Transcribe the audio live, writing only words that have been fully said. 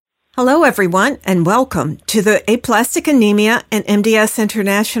Hello, everyone, and welcome to the Aplastic Anemia and MDS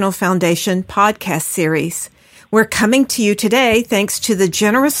International Foundation podcast series. We're coming to you today thanks to the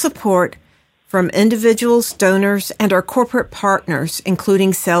generous support from individuals, donors, and our corporate partners,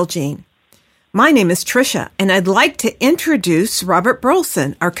 including Celgene. My name is Tricia, and I'd like to introduce Robert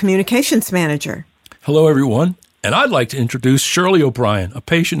Burleson, our communications manager. Hello, everyone, and I'd like to introduce Shirley O'Brien, a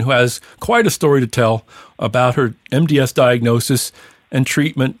patient who has quite a story to tell about her MDS diagnosis and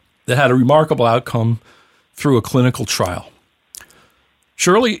treatment that had a remarkable outcome through a clinical trial.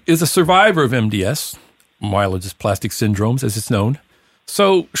 Shirley is a survivor of MDS, myelodysplastic syndromes, as it's known.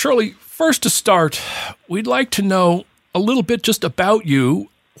 So, Shirley, first to start, we'd like to know a little bit just about you,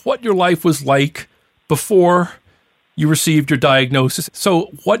 what your life was like before you received your diagnosis.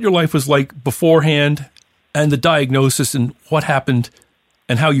 So, what your life was like beforehand and the diagnosis and what happened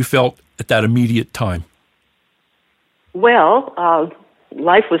and how you felt at that immediate time. Well,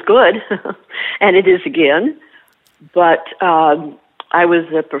 life was good, and it is again, but I was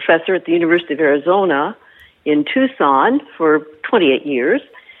a professor at the University of Arizona in Tucson for 28 years,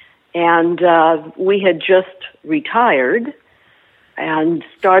 and we had just retired and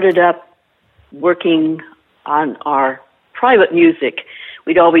started up working on our private music.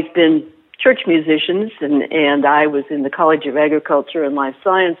 We'd always been church musicians, and I was in the College of Agriculture and Life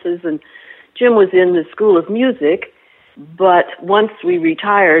Sciences, and Jim was in the School of Music. But once we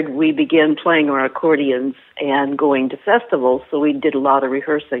retired, we began playing our accordions and going to festivals, so we did a lot of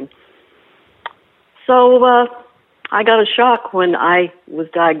rehearsing. So I got a shock when I was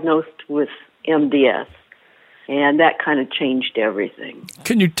diagnosed with MDS, and that kind of changed everything.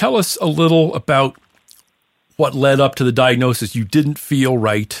 Can you tell us a little about what led up to the diagnosis? You didn't feel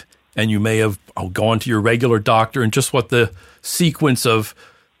right, and you may have gone to your regular doctor, and just what the sequence of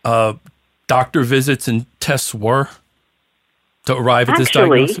doctor visits and tests were to arrive at this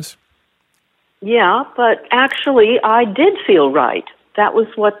diagnosis? Yeah, but actually I did feel right. That was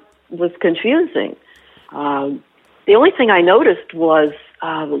what was confusing. The only thing I noticed was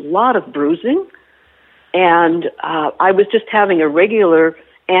a lot of bruising, and I was just having a regular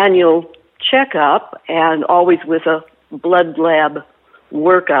annual checkup and always with a blood lab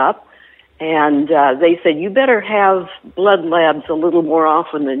workup. And they said, you better have blood labs a little more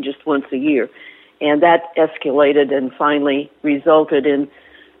often than just once a year. And that escalated and finally resulted in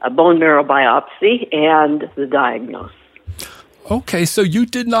a bone marrow biopsy and the diagnosis. Okay, so you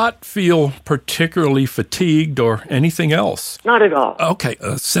did not feel particularly fatigued or anything else? Not at all. Okay,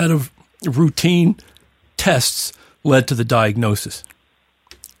 a set of routine tests led to the diagnosis.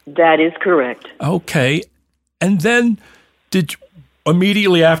 That is correct. Okay, and then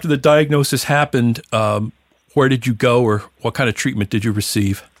immediately after the diagnosis happened, where did you go or what kind of treatment did you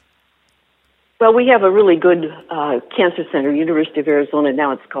receive? Well, we have a really good cancer center, University of Arizona.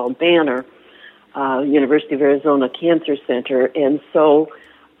 Now it's called Banner, University of Arizona Cancer Center. And so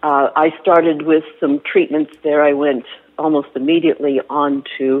I started with some treatments there. I went almost immediately on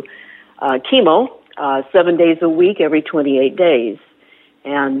to chemo, 7 days a week, every 28 days.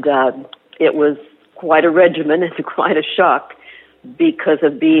 And it was quite a regimen and quite a shock because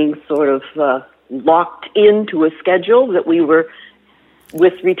of being sort of locked into a schedule that we were,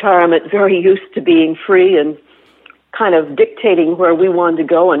 with retirement, very used to being free and kind of dictating where we wanted to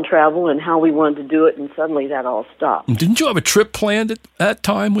go and travel and how we wanted to do it, and suddenly that all stopped. Didn't you have a trip planned at that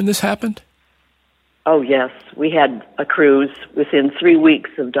time when this happened? Oh, yes. We had a cruise within 3 weeks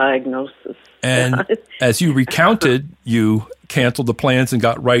of diagnosis. And as you recounted, you canceled the plans and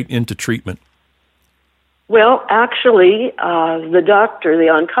got right into treatment. Well, actually, the doctor, the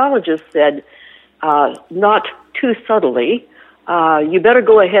oncologist, said, not too subtly, you better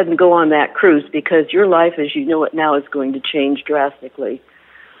go ahead and go on that cruise because your life as you know it now is going to change drastically.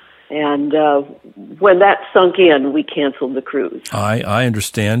 And when that sunk in, we canceled the cruise. I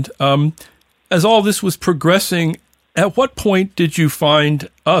understand. As all this was progressing, at what point did you find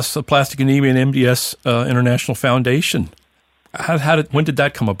us, the Aplastic Anemia and MDS International Foundation? When did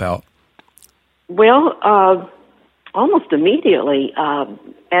that come about? Well, almost immediately.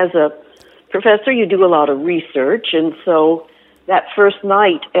 As a professor, you do a lot of research, and so that first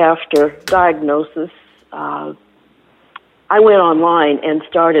night after diagnosis, I went online and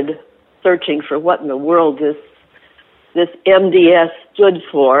started searching for what in the world this MDS stood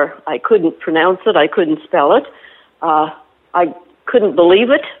for. I couldn't pronounce it. I couldn't spell it. I couldn't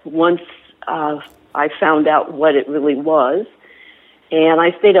believe it once I found out what it really was. And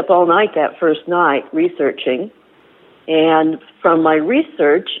I stayed up all night that first night researching. And from my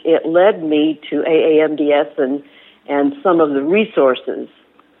research, it led me to AAMDS and some of the resources.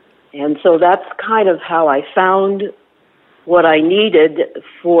 And so that's kind of how I found what I needed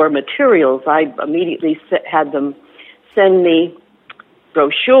for materials, I immediately had them send me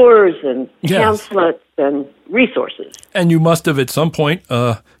brochures and pamphlets and resources. And you must have at some point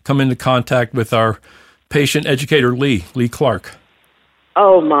come into contact with our patient educator, Lee Clark.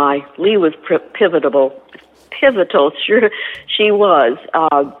 Oh my, Lee was pivotal, sure she was.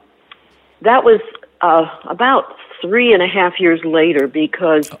 That was about 3.5 years later,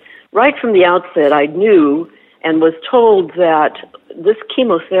 because right from the outset I knew and was told that this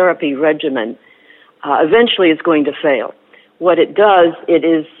chemotherapy regimen eventually is going to fail. What it does, it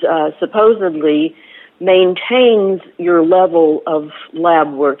is supposedly maintains your level of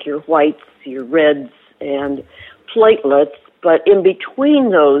lab work, your whites, your reds, and platelets, but in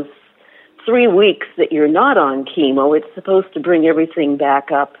between those 3 weeks that you're not on chemo, it's supposed to bring everything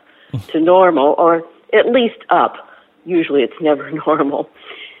back up to normal, or at least up. Usually it's never normal.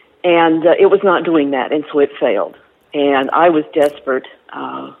 And it was not doing that, and so it failed. And I was desperate.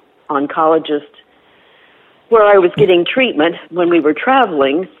 Oncologist, where I was getting treatment when we were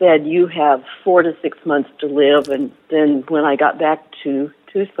traveling, said, you have 4 to 6 months to live. And then when I got back to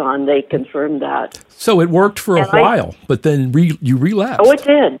Tucson, they confirmed that. So it worked for a while, but then you relapsed. Oh, it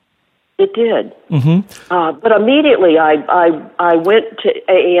did. It did. Mm-hmm. But immediately I went to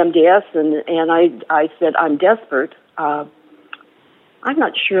AAMDS and I said, I'm desperate. I'm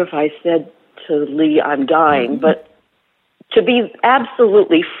not sure if I said to Lee, I'm dying, but to be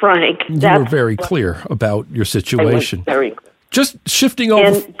absolutely frank, you were very clear about your situation. Very clear. Just shifting over.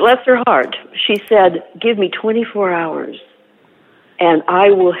 And bless her heart, she said, give me 24 hours and I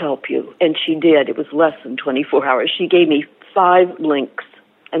will help you. And she did. It was less than 24 hours. She gave me 5 links,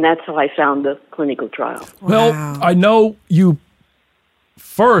 and that's how I found the clinical trial. Well, I know you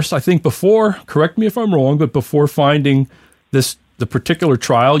first, I think before, correct me if I'm wrong, but before finding the particular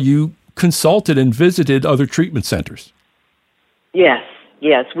trial, you consulted and visited other treatment centers. Yes,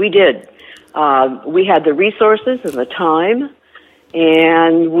 we did. We had the resources and the time,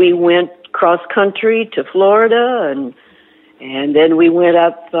 and we went cross-country to Florida, and then we went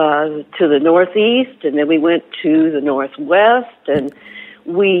up to the Northeast, and then we went to the Northwest, and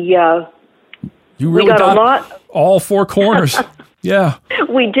we really got a lot. All 4 corners. Yeah.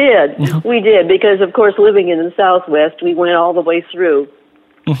 We did. Mm-hmm. We did, because, of course, living in the Southwest, we went all the way through.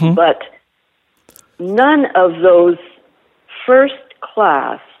 Mm-hmm. But none of those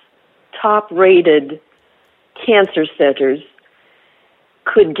first-class, top-rated cancer centers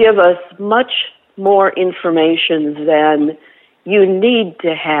could give us much more information than you need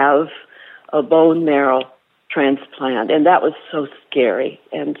to have a bone marrow transplant. And that was so scary.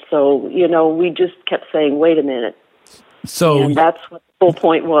 And so, we just kept saying, wait a minute. So and that's what the whole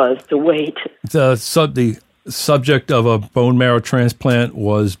point was, to wait. The subject of a bone marrow transplant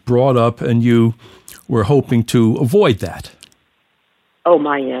was brought up, and you were hoping to avoid that. Oh,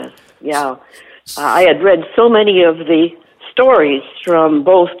 my, yes. Yeah. I had read so many of the stories from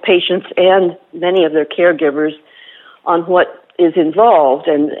both patients and many of their caregivers on what is involved.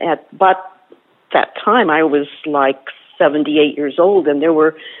 And at that time, I was like 78 years old, and there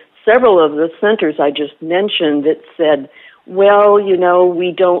were several of the centers I just mentioned that said, well,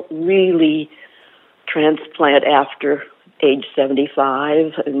 we don't really transplant after age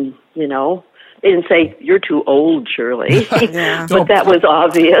 75, and, they didn't say, you're too old, Shirley, yeah. But that was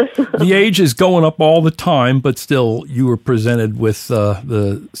obvious. The age is going up all the time, but still you were presented with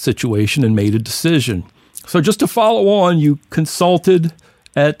the situation and made a decision. So just to follow on, you consulted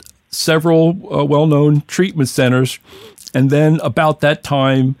at several well-known treatment centers, and then about that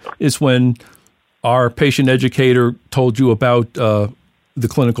time is when our patient educator told you about the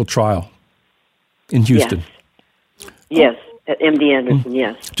clinical trial in Houston. Yes, at MD Anderson,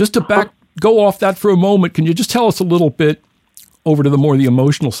 yes. Just to go off that for a moment, can you just tell us a little bit over to the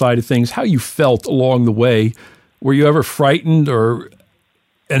emotional side of things, how you felt along the way? Were you ever frightened,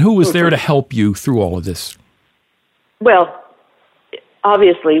 and who was there to help you through all of this? Well,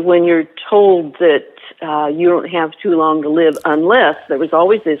 obviously, when you're told that you don't have too long to live unless, there was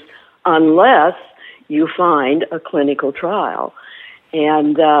always this unless you find a clinical trial.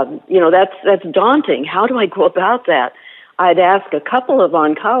 And, that's daunting. How do I go about that? I'd ask a couple of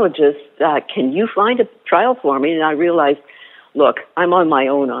oncologists, can you find a trial for me? And I realized, look, I'm on my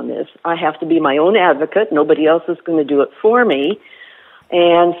own on this. I have to be my own advocate. Nobody else is going to do it for me.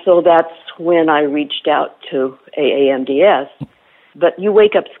 And so that's when I reached out to AAMDS. But you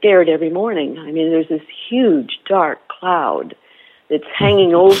wake up scared every morning. I mean, there's this huge, dark cloud that's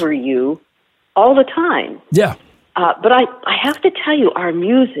hanging over you all the time. Yeah. But I have to tell you, our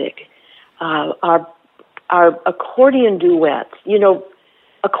music, our accordion duets,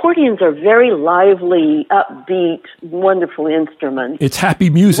 accordions are very lively, upbeat, wonderful instruments. It's happy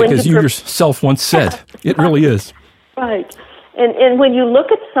music, as you yourself once said. It really is. Right. And when you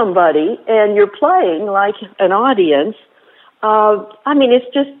look at somebody and you're playing like an audience,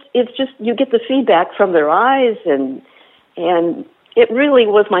 it's just you get the feedback from their eyes, and it really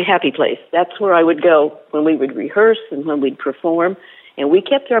was my happy place. That's where I would go when we would rehearse and when we'd perform. And we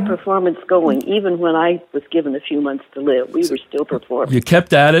kept our performance going even when I was given a few months to live. We were still performing. You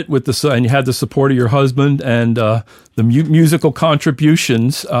kept at it and you had the support of your husband and the musical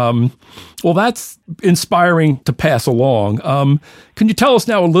contributions. Well, that's inspiring to pass along. Can you tell us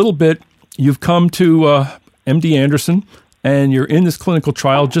now a little bit? You've come to MD Anderson, and you're in this clinical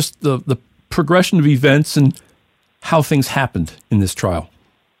trial. Just the progression of events and how things happened in this trial.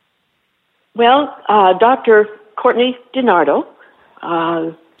 Well, Dr. Courtney DiNardo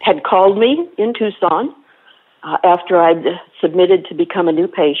had called me in Tucson after I'd submitted to become a new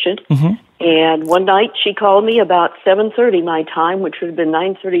patient. Mm-hmm. And one night she called me about 7:30 my time, which would have been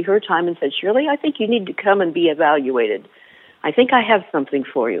 9:30 her time, and said, "Shirley, I think you need to come and be evaluated. I think I have something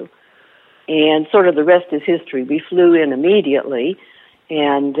for you." And sort of the rest is history. We flew in immediately,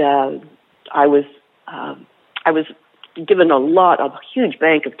 and I was given a huge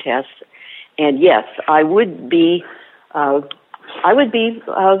bank of tests. And yes, I would be available.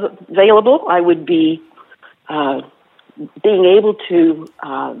 I would be being able to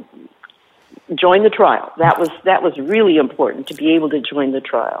join the trial. That was really important, to be able to join the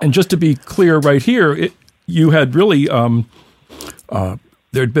trial. And just to be clear right here, you had really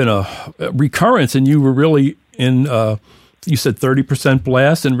there'd been a recurrence, and you were really in. You said 30%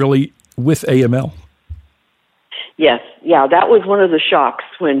 blast, and really with AML. Yes, yeah, that was one of the shocks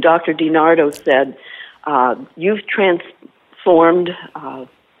when Dr. DiNardo said, "You've transformed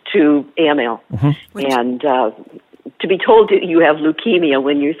to AML," mm-hmm. And to be told that you have leukemia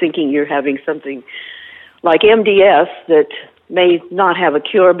when you're thinking you're having something like MDS that may not have a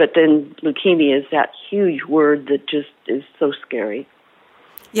cure, but then leukemia is that huge word that just is so scary.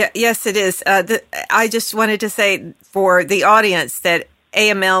 Yeah, yes, it is. I just wanted to say for the audience that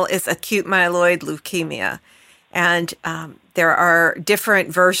AML is acute myeloid leukemia. And there are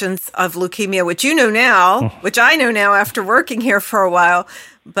different versions of leukemia, which you know now, which I know now after working here for a while.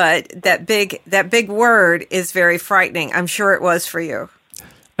 But that big word is very frightening. I'm sure it was for you.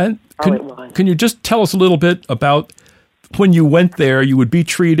 And can you just tell us a little bit about when you went there? You would be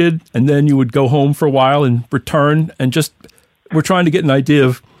treated, and then you would go home for a while and return. And just we're trying to get an idea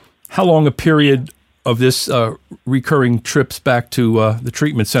of how long a period of this recurring trips back to the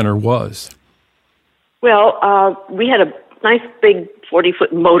treatment center was. Well, we had a nice big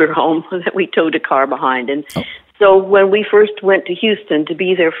 40-foot motorhome that we towed a car behind. And so when we first went to Houston to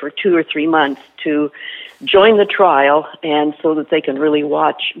be there for 2 or 3 months to join the trial and so that they can really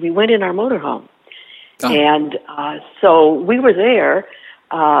watch, we went in our motorhome. Oh. And so we were there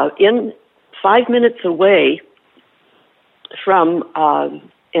in 5 minutes away from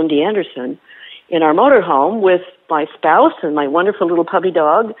MD Anderson in our motorhome with my spouse and my wonderful little puppy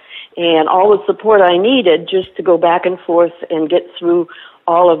dog and all the support I needed just to go back and forth and get through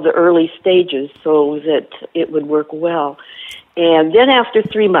all of the early stages so that it would work well. And then after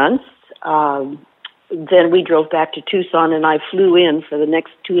 3 months, then we drove back to Tucson, and I flew in for the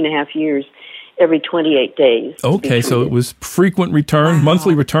next 2.5 years every 28 days. Okay, so it was frequent return,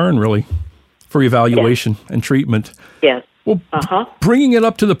 monthly return, really, for evaluation and treatment. Yes. Well, bringing it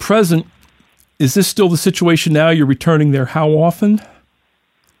up to the present, is this still the situation now? You're returning there how often?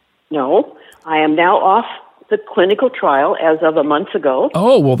 No, I am now off the clinical trial as of a month ago.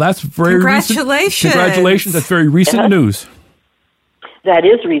 Oh, well, that's very Congratulations. Recent. Congratulations. That's very recent news. That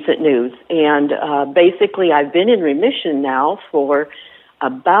is recent news. And basically, I've been in remission now for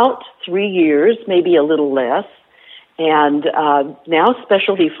about 3 years, maybe a little less. And now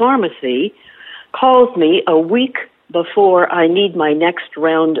Specialty Pharmacy calls me a week before I need my next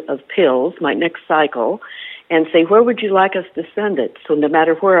round of pills, my next cycle, and say, where would you like us to send it? So no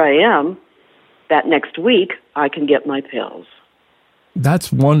matter where I am, that next week, I can get my pills.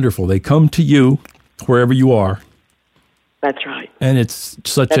 That's wonderful. They come to you wherever you are. That's right. And it's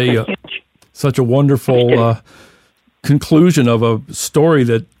such a wonderful conclusion of a story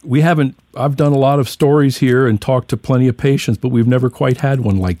that we haven't. I've done a lot of stories here and talked to plenty of patients, but we've never quite had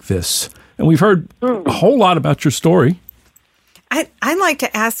one like this. And we've heard a whole lot about your story. I'd like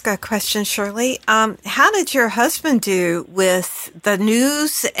to ask a question, Shirley. How did your husband do with the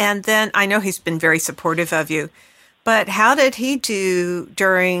news? And then I know he's been very supportive of you, but how did he do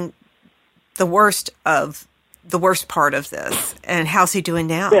during the worst part of this? And how's he doing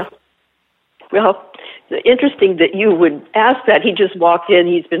now? Well, interesting that you would ask that. He just walked in.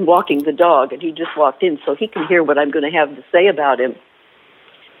 He's been walking the dog, and he just walked in, so he can hear what I'm going to have to say about him.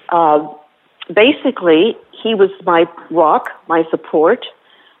 Basically, he was my rock, my support.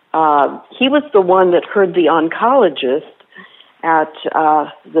 He was the one that heard the oncologist at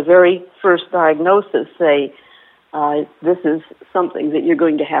the very first diagnosis say, this is something that you're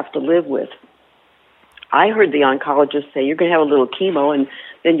going to have to live with. I heard the oncologist say, you're going to have a little chemo, and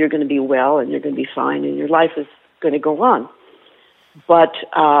then you're going to be well, and you're going to be fine, and your life is going to go on. But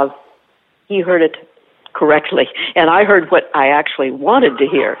he heard it correctly, and I heard what I actually wanted to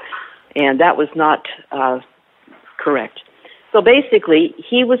hear, and that was not correct. So basically,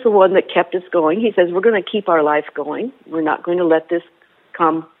 he was the one that kept us going. He says, we're going to keep our life going. We're not going to let this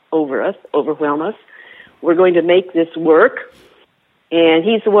come over us, overwhelm us. We're going to make this work. And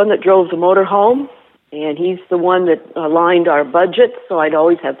he's the one that drove the motorhome, and he's the one that aligned our budget, so I'd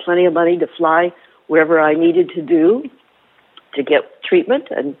always have plenty of money to fly wherever I needed to do to get treatment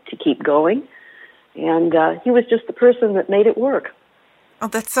and to keep going. And he was just the person that made it work. Oh,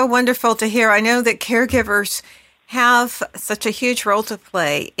 that's so wonderful to hear. I know that caregivers have such a huge role to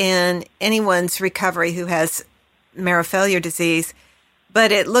play in anyone's recovery who has marrow failure disease,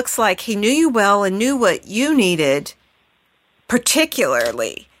 but it looks like he knew you well and knew what you needed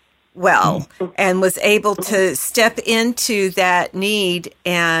particularly well and was able to step into that need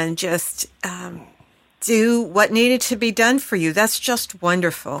and just do what needed to be done for you. That's just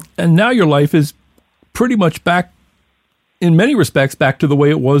wonderful. And now your life is pretty much back, in many respects, back to the way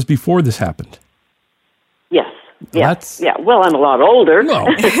it was before this happened. Yes. Yeah. Well, I'm a lot older. No,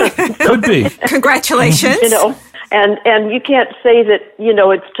 could be. Congratulations. And you can't say that,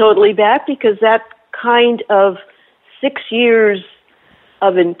 it's totally back, because that kind of 6 years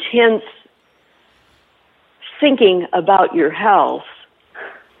of intense thinking about your health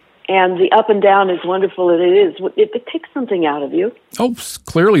and the up and down, as wonderful as it is, it takes something out of you. Oh,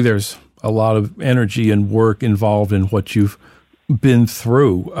 clearly there's a lot of energy and work involved in what you've been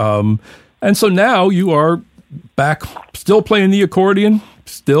through. And so now you are back, still playing the accordion,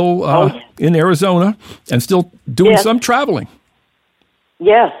 still in Arizona, and still doing some traveling.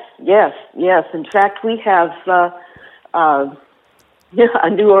 Yes. In fact, we have a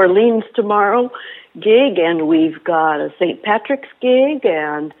New Orleans tomorrow gig, and we've got a St. Patrick's gig,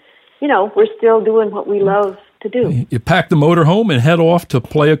 and, we're still doing what we love to do. You pack the motorhome and head off to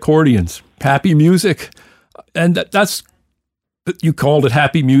play accordions. Happy music. And that's, you called it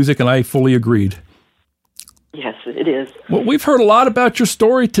happy music, and I fully agreed. Yes, it is. Well, we've heard a lot about your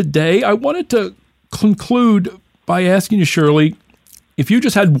story today. I wanted to conclude by asking you, Shirley, if you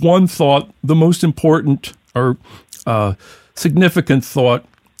just had one thought, the most important or significant thought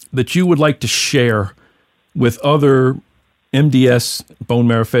that you would like to share with other MDS, bone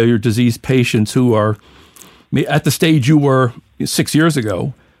marrow failure disease patients who are at the stage you were 6 years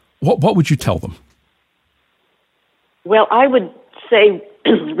ago, what would you tell them? Well, I would say,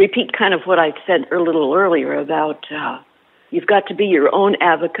 repeat kind of what I said a little earlier about you've got to be your own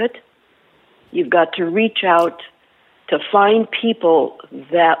advocate. You've got to reach out to find people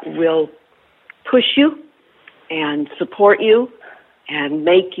that will push you and support you and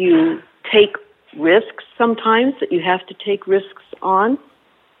make you take risks sometimes that you have to take risks on.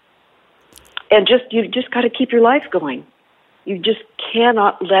 And you just got to keep your life going. You just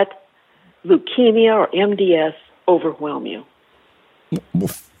cannot let leukemia or MDS overwhelm you. Well,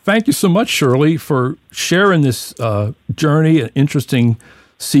 thank you so much, Shirley, for sharing this journey, an interesting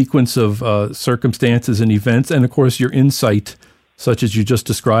sequence of circumstances and events, and, of course, your insight, such as you just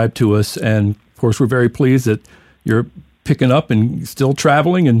described to us. And, of course, we're very pleased that you're picking up and still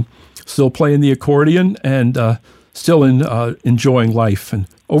traveling and still playing the accordion and still enjoying life. And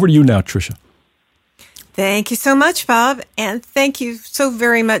over to you now, Tricia. Thank you so much, Bob. And thank you so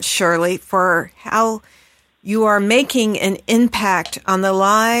very much, Shirley, for how you are making an impact on the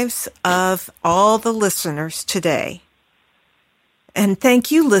lives of all the listeners today. And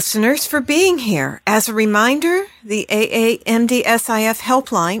thank you, listeners, for being here. As a reminder, the AAMDSIF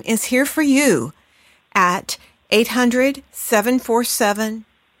helpline is here for you at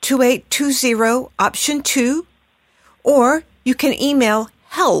 800-747-2820, option 2, or you can email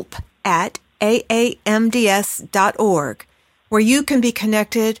help@aamds.org, where you can be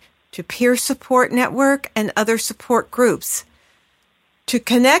connected to Peer Support Network and other support groups. To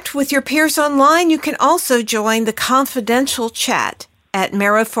connect with your peers online, you can also join the confidential chat at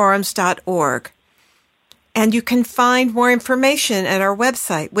marrowforums.org. And you can find more information at our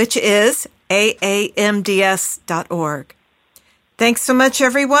website, which is aamds.org. Thanks so much,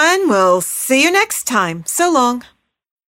 everyone. We'll see you next time. So long.